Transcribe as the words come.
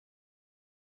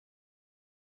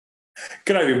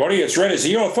G'day everybody, it's Redders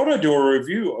here. I thought I'd do a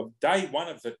review of day one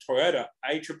of the Toyota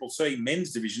ACCC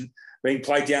men's division being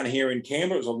played down here in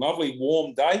Canberra. It was a lovely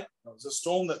warm day. It was a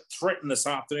storm that threatened this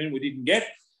afternoon we didn't get,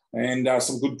 and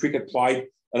some good cricket played.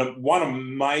 And one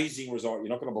amazing result. You're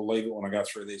not going to believe it when I go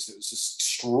through this. It was just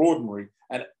extraordinary,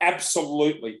 an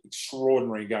absolutely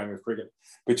extraordinary game of cricket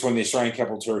between the Australian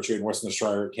Capital Territory and Western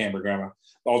Australia at Canberra Grammar.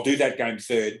 I'll do that game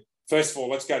third. First of all,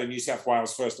 let's go to New South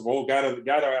Wales first of all. Go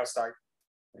to our state.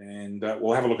 And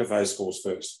we'll have a look at those scores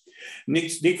first.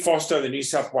 Nick Foster, the New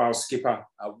South Wales skipper,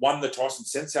 won the toss and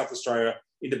sent South Australia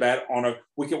into bat on a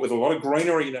wicket with a lot of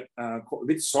greenery in it, a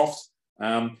bit soft.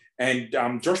 And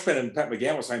Josh Bennett and Pat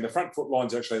McGowan were saying the front foot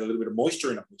line's actually had a little bit of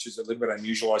moisture in it, which is a little bit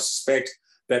unusual. I suspect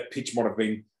that pitch might have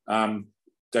been,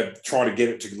 they tried to get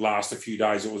it to last a few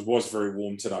days. It was very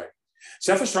warm today.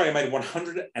 South Australia made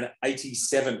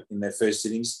 187 in their first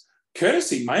innings,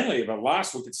 courtesy mainly of a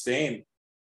last wicket stand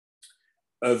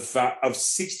of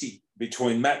 60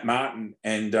 between Matt Martin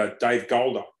and Dave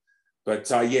Golder. But,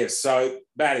 so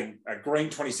batting, Green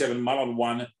 27, Mullen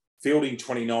 1, Fielding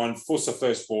 29, Fusser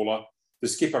first baller. The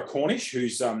skipper Cornish,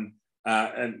 who's from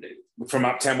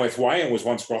up Tamworth Way and was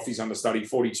once Groffy's understudy,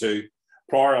 42.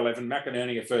 Pryor 11,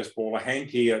 McInerney a first baller,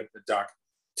 Hankey a duck,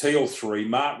 Teal 3,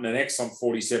 Martin an excellent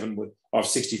 47 of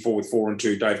 64 with 4 and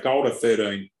 2, Dave Golder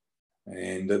 13.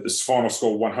 And this final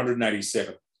score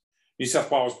 187. New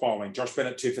South Wales bowling, Josh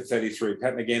Bennett 2 for 33,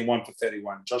 Pat McGann 1 for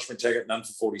 31, Josh McTaggart none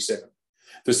for 47.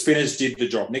 The spinners did the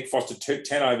job. Nick Foster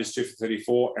 10 overs 2 for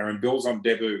 34, Aaron Bills on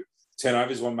debut 10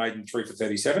 overs, 1 maiden 3 for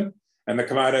 37, and the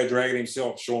Komodo Dragon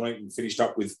himself, Sean Eaton, finished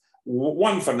up with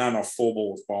 1 for none off 4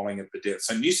 balls bowling at the death.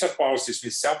 So New South Wales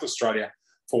dismissed South Australia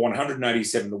for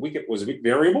 187. The wicket was a bit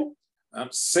variable,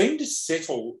 seemed to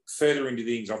settle further into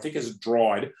the innings. I think as it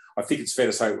dried, I think it's fair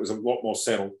to say it was a lot more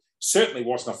settled. Certainly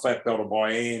wasn't a flat belter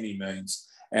by any means.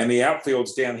 And the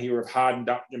outfields down here have hardened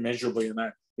up immeasurably in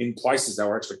that. In places, they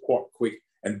were actually quite quick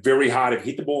and very hard. It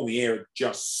hit the ball in the air, it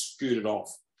just scooted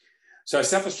off. So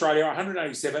South Australia,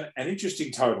 187, an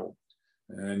interesting total.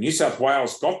 New South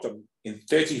Wales got them in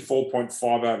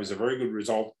 34.5 overs, a very good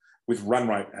result with run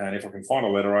rate. And if I can find a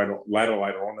ladder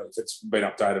later on, if it's been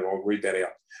updated, I'll read that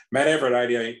out. Matt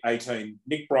Everett, 18.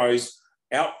 Nick Brose,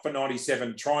 out for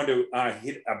 97, trying to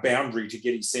hit a boundary to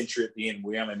get his century at the end.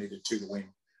 We only needed 2 to win.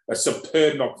 A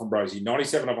superb knock from Brosey,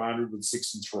 97 of 100 with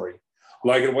 6 and 3.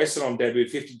 Logan Weston on debut,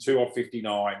 52 off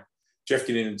 59. Jeff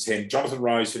Gideon in 10. Jonathan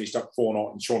Rose finished up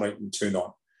 4-0 and Sean Eaton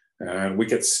 2-0. And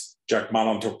wickets, Jack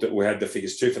Mullen we had the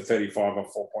figures, 2 for 35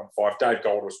 off 4.5. Dave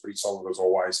Gold was pretty solid as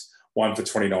always, 1 for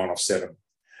 29 off 7.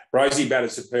 Brosey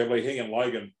batted superbly. He and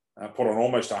Logan put on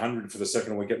almost 100 for the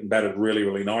second wicket and batted really,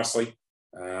 really nicely.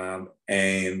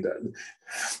 And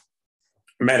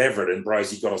Matt Everett and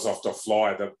Brosey got us off to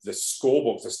fly. The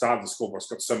scorebook, the start of the scorebook's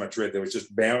got so much red. There was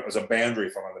just it was a boundary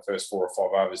from the first 4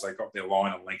 or 5 overs. They got their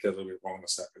line and length a little bit wrong in the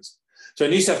stackers. So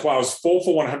New South Wales 4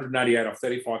 for 188 off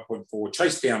 35.4,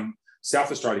 chased down South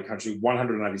Australia country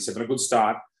 187. A good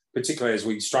start, particularly as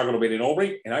we struggled a bit in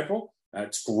Albury in April.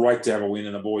 It's great to have a win,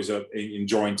 and the boys are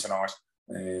enjoying tonight.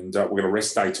 And we're going to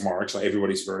rest day tomorrow. Actually,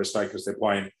 everybody's got a rest day because they're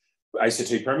playing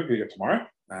ACT Premier Cricket tomorrow,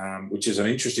 which is an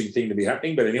interesting thing to be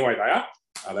happening. But anyway, they are.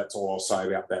 That's all I'll say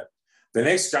about that. The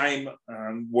next game,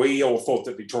 we all thought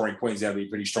that Victoria and Queensland would be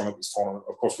pretty strong at this tournament.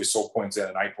 Of course, we saw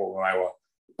Queensland in April, and they were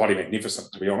bloody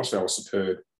magnificent, to be honest. They were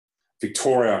superb.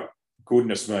 Victoria,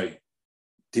 goodness me,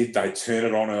 did they turn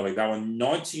it on early. They were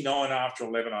 99 after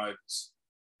 11 overs.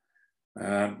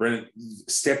 Brendan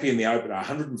Steppy in the opener,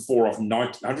 104 off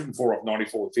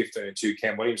 94 with 15 and 2.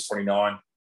 Cam Williams, 29.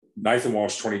 Nathan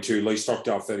Walsh, 22. Lee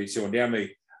Stockdale, 32. And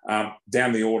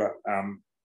down the order,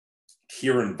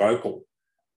 Kieran Vocal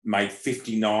made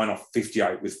 59 off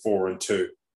 58 with 4 and 2.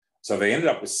 So they ended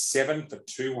up with 7 for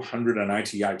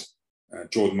 288.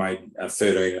 Jordan made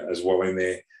 13 as well in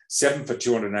there. 7 for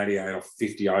 288 off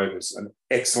 50 overs. An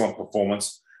excellent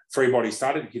performance. Freebody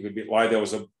started to keep a bit low. There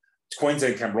was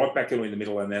Queensland came right back in the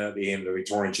middle, and then at the end, the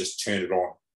Victorians just turned it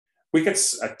on.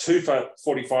 Wickets, 2 for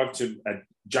 45 to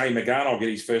Jay McGann. I'll get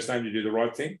his first name to do the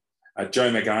right thing. Joe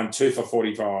McGann, 2 for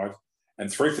 45 and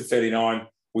 3 for 39.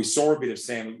 We saw a bit of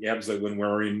Sam Yabsley when we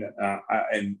were in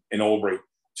Albury.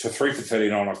 So 3 for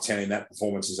 39 off 10 in that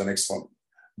performance is an excellent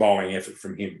bowling effort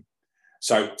from him.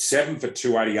 So 7 for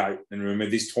 288. And remember,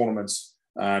 this tournament's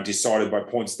decided by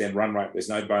points then run rate. There's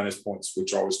no bonus points,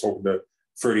 which I was talking to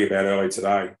Fruity about earlier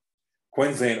today.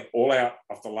 Queensland all out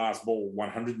off the last ball,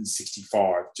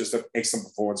 165. Just an excellent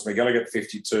performance. McGilligan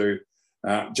 52.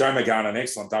 Joe McGann, an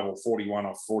excellent double, 41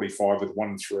 off 45 with 1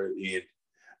 and 3 at the end.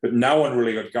 But no one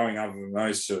really got going other than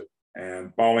those two.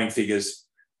 Bowling figures,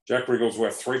 Jack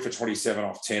Wrigglesworth, 3 for 27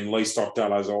 off 10. Lee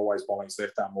Stockdale, as always, bowling his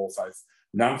left arm ortho.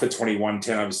 None for 21,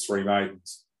 10 overs, 3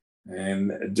 maidens.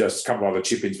 And just a couple of other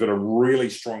chip-ins, but a really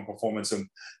strong performance. And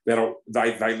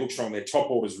they look strong. Their top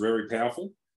order is very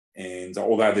powerful. And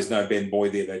although there's no Ben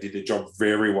Boyd there, they did a job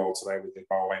very well today with their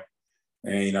bowling.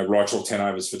 And, Reichel 10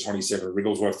 overs for 27,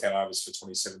 Wrigglesworth 10 overs for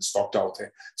 27, Stockdale 10.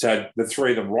 So the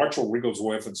three of them, Reichel,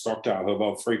 Wrigglesworth and Stockdale, who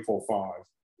are 3, 4, 5.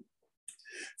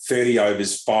 30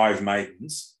 overs, 5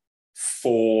 maidens,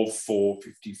 4 for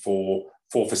 54,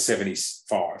 4 for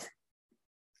 75. That's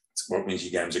what means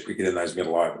your games are quicker than those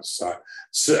middle overs.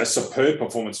 So a superb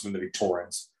performance from the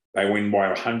Victorians. They win by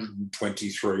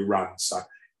 123 runs. So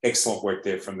excellent work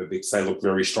there from the Vics. They look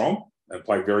very strong and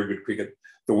play very good cricket.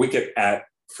 The wicket at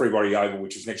Freebody Oval,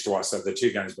 which is next to us, so the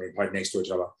 2 games being played next to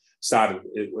each other,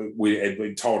 we had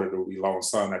been told it would be low and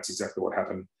slow, and that's exactly what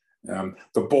happened.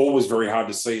 The ball was very hard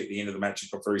to see at the end of the match.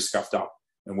 It got very scuffed up,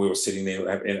 and we were sitting there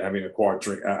having a quiet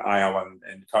drink, ale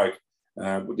and Coke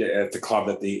at the club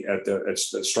at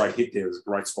the straight hit. There was a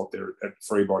great spot there at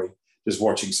Freebody, just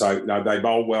watching. So they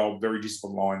bowl well, very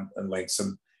disciplined line and lengths,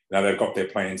 and they've got their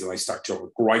plans and they stuck to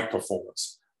it. Great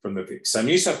performance from the Vics. So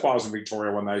New South Wales and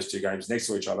Victoria won those 2 games next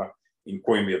to each other in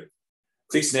Queanbeyan.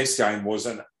 Vic's next game was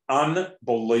an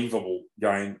unbelievable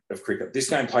game of cricket. This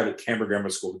game played at Canberra Grammar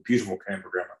School, the beautiful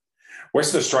Canberra Grammar.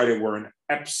 Western Australia were in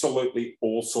absolutely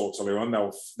all sorts early on.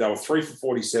 They were 3 for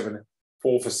 47,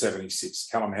 4 for 76.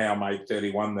 Callum Howe made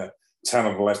 31, the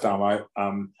talented left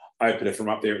arm opener from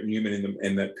up there at Newman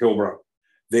in the Pilbara.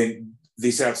 Then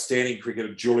this outstanding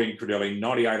cricketer, Julian Credelli,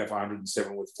 98 off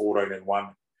 107 with 14 and 1.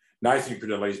 Nathan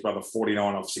Credelli's brother,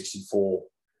 49 off 64.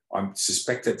 I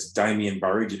suspect that's Damien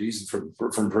Burridge. It is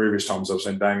from previous times I've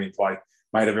seen Damien play.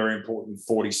 Made a very important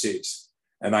 46.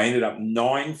 And they ended up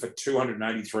 9 for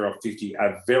 283 off 50,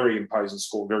 a very imposing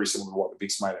score, very similar to what the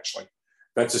Vics made, actually.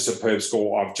 That's a superb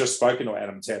score. I've just spoken to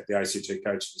Adam Tapp, the ACT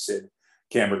coach, and said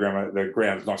Canberra Grammar, the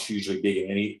ground is not hugely big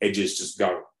and any edges just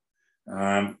go.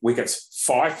 Wickets,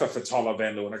 5 for Tyler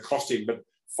Van Leeuwen. It cost him, but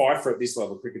 5 for at this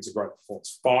level, cricket's a great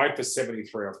performance. 5 for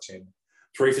 73 off 10.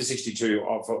 3 for 62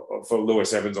 for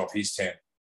Lewis Evans off his 10.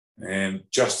 And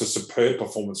just a superb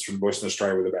performance from Western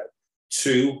Australia with about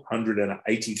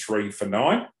 283 for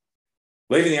 9.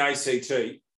 Leaving the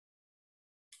ACT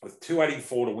with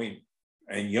 284 to win.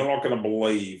 And you're not going to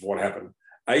believe what happened.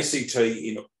 ACT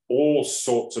in all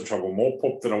sorts of trouble, more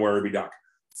poop than a Werribee duck.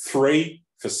 3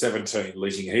 for 17,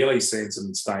 losing Healy, Sansom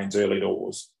and Staines early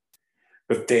doors.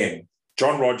 But then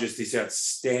John Rogers, this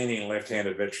outstanding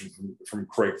left-handed veteran from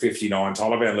Creek, 59.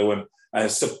 Tyler Van Leeuwen, a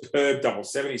superb double,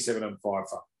 77 and 5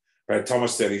 for. Brad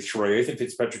Thomas, 33. Ethan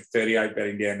Fitzpatrick, 38,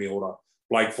 batting down the order.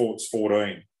 Blake Forts,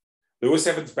 14. Lewis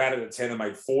Evans batted at 10 and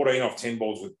made 14 off 10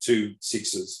 balls with 2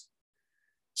 sixes.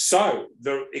 So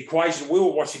the equation, we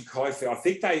were watching closely. I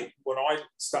think when I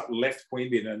left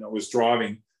Queanbeyan and I was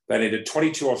driving, they needed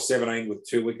 22 off 17 with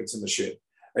 2 wickets in the shed.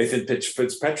 Ethan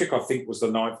Fitzpatrick, I think, was the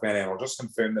 9th man out. I'll just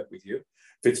confirm that with you.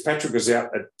 Fitzpatrick was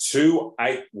out at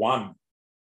 281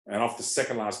 and off the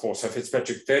second last ball. So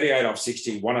Fitzpatrick, 38 off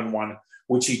 60, 1 and 1,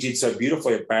 which he did so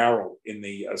beautifully at Bowral in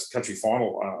the country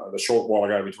final the short while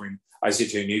ago between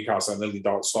ACT and Newcastle, and nearly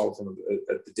stole from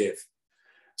at the death.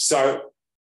 So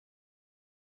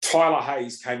Tyler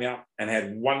Hayes came out and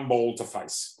had 1 ball to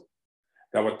face.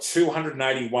 They were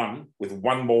 281 with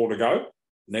 1 ball to go,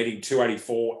 needing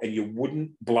 284, and you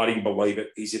wouldn't bloody believe it,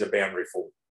 he's hit a boundary 4.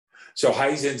 So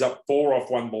Hayes ends up 4 off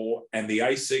 1 ball, and the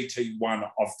ACT won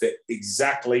off the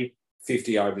exactly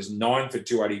 50 overs, 9 for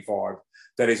 285.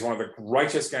 That is one of the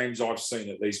greatest games I've seen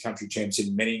at these country champs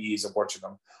in many years of watching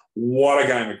them. What a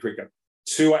game of cricket.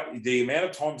 The amount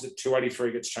of times that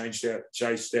 283 gets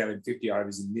chased down in 50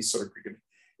 overs in this sort of cricket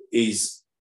is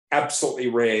absolutely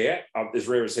rare, as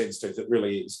rare as hen's teeth, it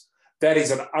really is. That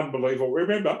is an unbelievable.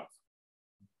 Remember,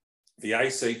 the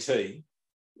ACT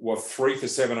were 3 for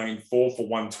 17, 4 for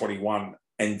 121,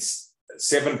 and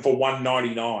 7 for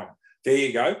 199. There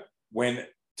you go. When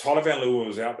Tyler Van Leeuwen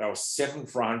was out, they were 7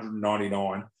 for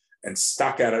 199 and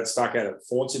stuck at it.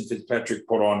 Forts and Fitzpatrick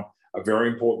put on a very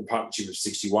important partnership of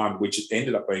 61, which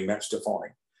ended up being match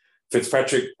defining.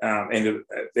 Fitzpatrick ended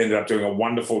up doing a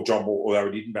wonderful job, although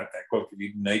he didn't bat that quick. He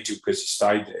didn't need to because he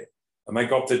stayed there. And they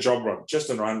got the job right. Just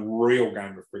an unreal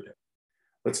game of cricket.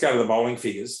 Let's go to the bowling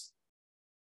figures.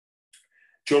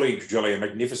 Julian Credelli, a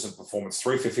magnificent performance.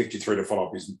 3 for 53 to follow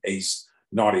up his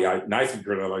 98. Nathan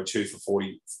Credelli, 2 for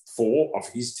 44 off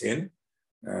his 10.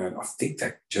 And I think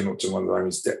that gentleman's name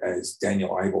is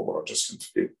Daniel Abel, but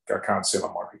I can't see it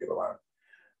on my cricket at the moment.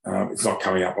 It's not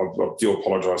coming up. I do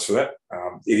apologise for that.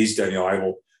 It is Daniel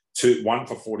Abel, 1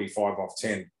 for 45 off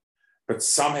 10. But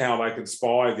somehow they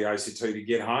conspired the ACT to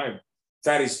get home.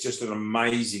 That is just an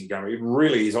amazing game. It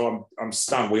really is. I'm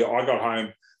stunned. I got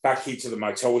home back here to the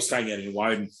motel. We're staying out in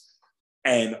Woden,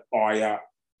 and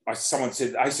someone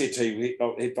said ACT hit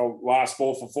the last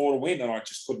ball for 4 to win, and I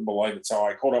just couldn't believe it. So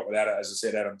I caught up with Adam, as I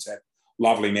said, Adam Tapp,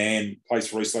 lovely man, plays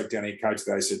for Eastlake down here, coach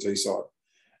the ACT side.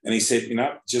 And he said,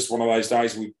 just one of those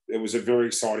days, it was a very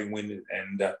exciting win.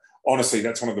 And honestly,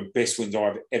 that's one of the best wins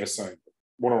I've ever seen.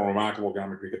 What a remarkable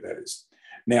game of cricket that is.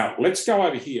 Now, let's go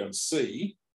over here and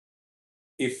see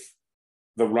if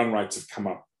the run rates have come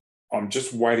up. I'm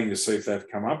just waiting to see if they've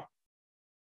come up.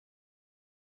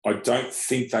 I don't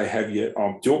think they have yet.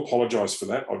 I do apologise for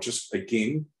that. I'll just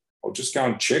go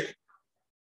and check.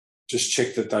 Just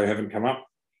check that they haven't come up.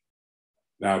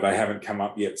 No, they haven't come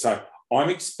up yet. So I'm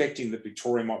expecting that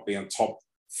Victoria might be on top,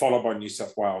 followed by New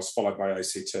South Wales, followed by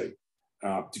ACT,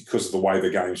 because of the way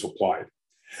the games were played.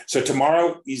 So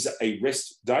tomorrow is a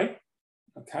rest day.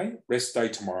 Okay, rest day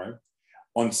tomorrow.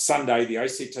 On Sunday, the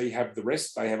ACT have the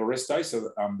rest. They have a rest day, so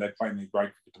they're playing their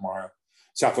great cricket tomorrow.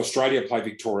 South Australia play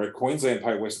Victoria, Queensland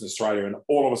play Western Australia, and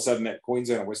all of a sudden that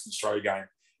Queensland and Western Australia game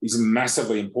is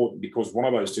massively important because one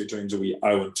of those two teams will be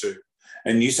 0-2.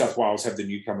 And New South Wales have the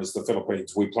newcomers, the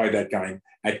Philippines. We play that game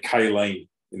at Kaleen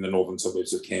in the northern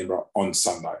suburbs of Canberra on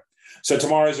Sunday. So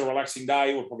tomorrow's a relaxing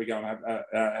day. We'll probably go and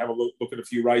have a look at a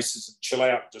few races and chill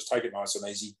out, just take it nice and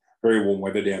easy. Very warm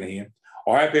weather down here.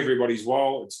 I hope everybody's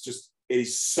well. It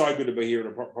is so good to be here at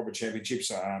a proper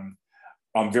championships.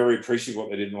 I'm very appreciative of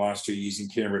what they did in the last 2 years in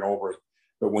Canberra and Albury.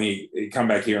 But when you come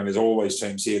back here and there's all these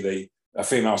teams here, the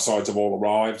female sides have all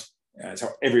arrived. So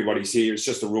everybody's here. It's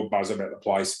just a real buzz about the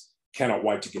place. Cannot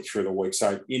wait to get through the week.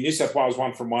 So in New South Wales,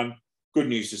 1 from 1. Good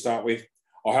news to start with.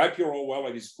 I hope you're all well.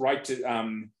 It is great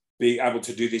to be able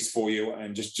to do this for you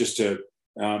and just to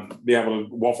be able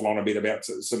to waffle on a bit about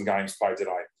some games played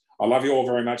today. I love you all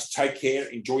very much. Take care.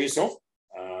 Enjoy yourself.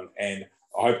 And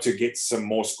I hope to get some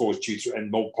more scores due to and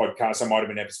more podcasts. I might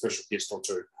even have a special guest or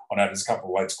two. I know there's a couple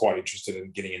of lads quite interested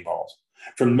in getting involved.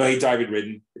 From me, David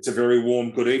Redden, it's a very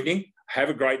warm good evening. Have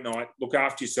a great night. Look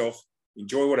after yourself.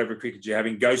 Enjoy whatever cricket you're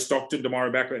having. Go Stockton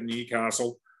tomorrow back at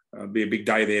Newcastle. Be a big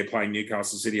day there playing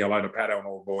Newcastle City. Hello to Pato and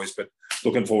all the boys, but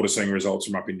looking forward to seeing results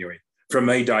from up in Newey. From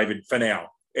me, David, for now,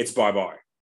 it's bye-bye.